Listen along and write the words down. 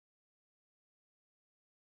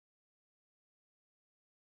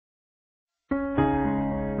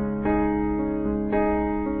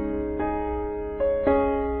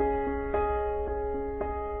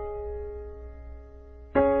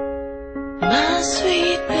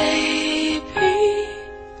sweet baby,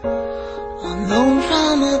 on loan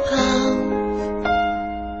from above.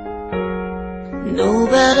 No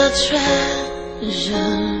better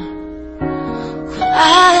treasure could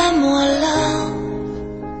I have more love.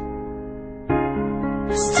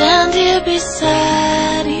 I stand here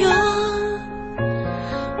beside your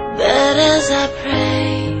bed as I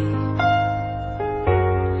pray.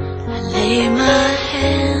 I lay my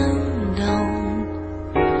hand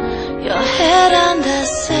on your head and I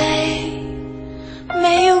say,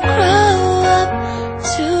 may you grow up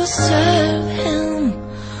to serve Him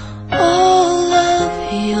all of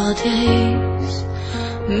your days.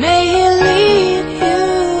 May He lead you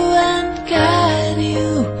and guide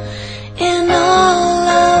you in all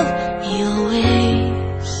of your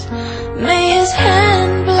ways. May His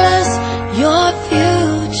hand bless your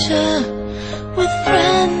future with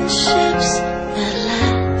friendships that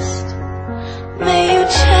last. May you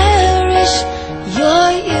cherish your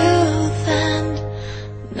youth and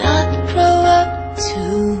not grow up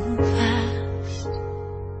too fast.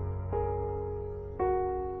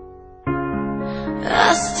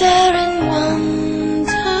 I stare in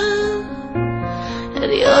wonder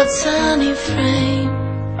at your tiny frame,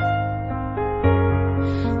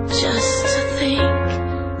 just to think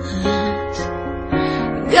that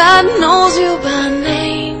God knows you by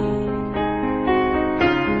name.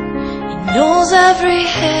 He knows every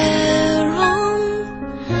hair on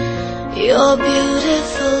your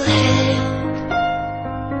beautiful head.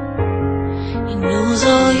 He knows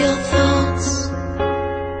all your thoughts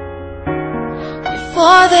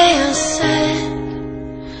before they are said.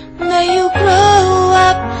 May you grow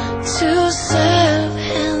up to serve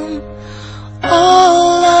Him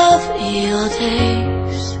all of your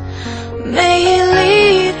days. May He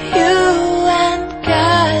lead you and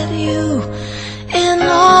guide you in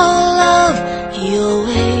all of your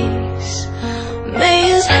ways. May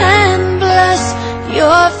His hand bless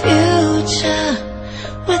your future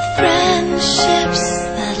with friendships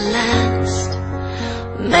that last.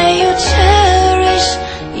 May you cherish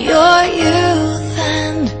your youth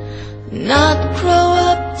and not grow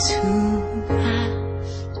up too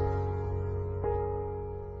fast.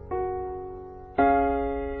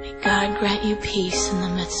 May God grant you peace in the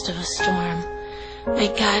midst of a storm. May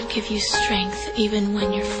God give you strength even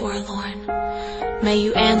when you're forlorn. May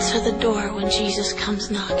you answer the door when Jesus comes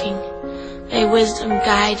knocking. May wisdom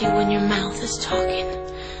guide you when your mouth is talking.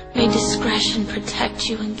 May discretion protect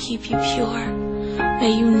you and keep you pure.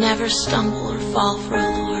 May you never stumble or fall for a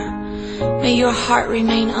lure. May your heart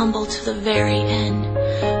remain humble to the very end.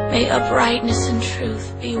 May uprightness and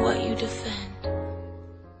truth be what you defend.